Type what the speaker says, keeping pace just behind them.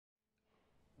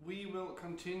we will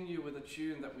continue with a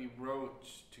tune that we wrote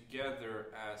together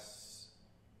as,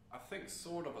 I think,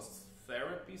 sort of a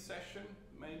therapy session,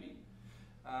 maybe.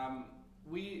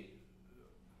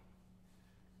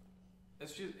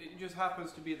 It just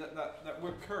happens to be that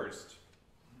we're cursed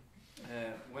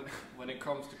when it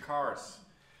comes to cars.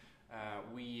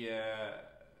 We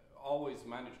always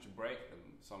manage to break them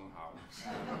somehow.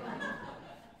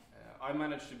 I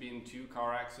managed to be in 2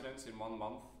 car accidents in 1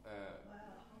 month.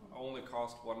 Only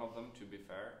caused one of them, to be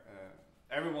fair.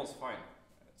 Everyone's fine.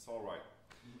 It's all right.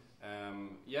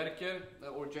 Jerker,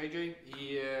 or JJ,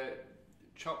 he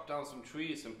chopped down some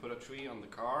trees and put a tree on the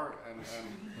car and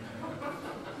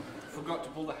forgot to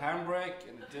pull the handbrake,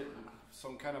 and it did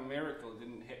some kind of miracle. It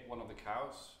didn't hit one of the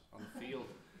cows on the field.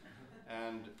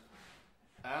 And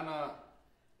Anna,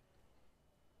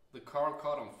 the car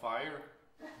caught on fire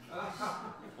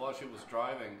while she was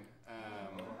driving.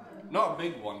 Not a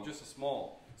big one, just a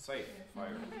small, safe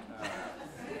fire.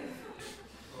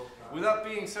 With that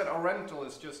being said, our rental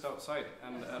is just outside,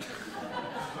 and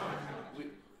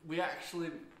we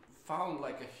actually found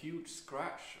like a huge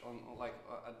scratch on like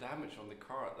a damage on the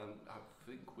car, and I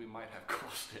think we might have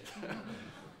crossed it.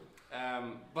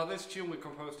 But this tune we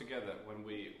composed together when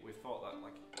we thought that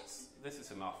like this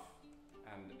is enough,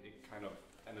 and it kind of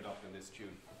ended up in this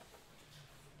tune.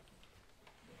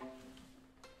 Nothing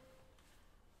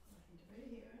to be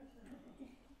here, is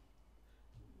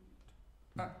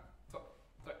there?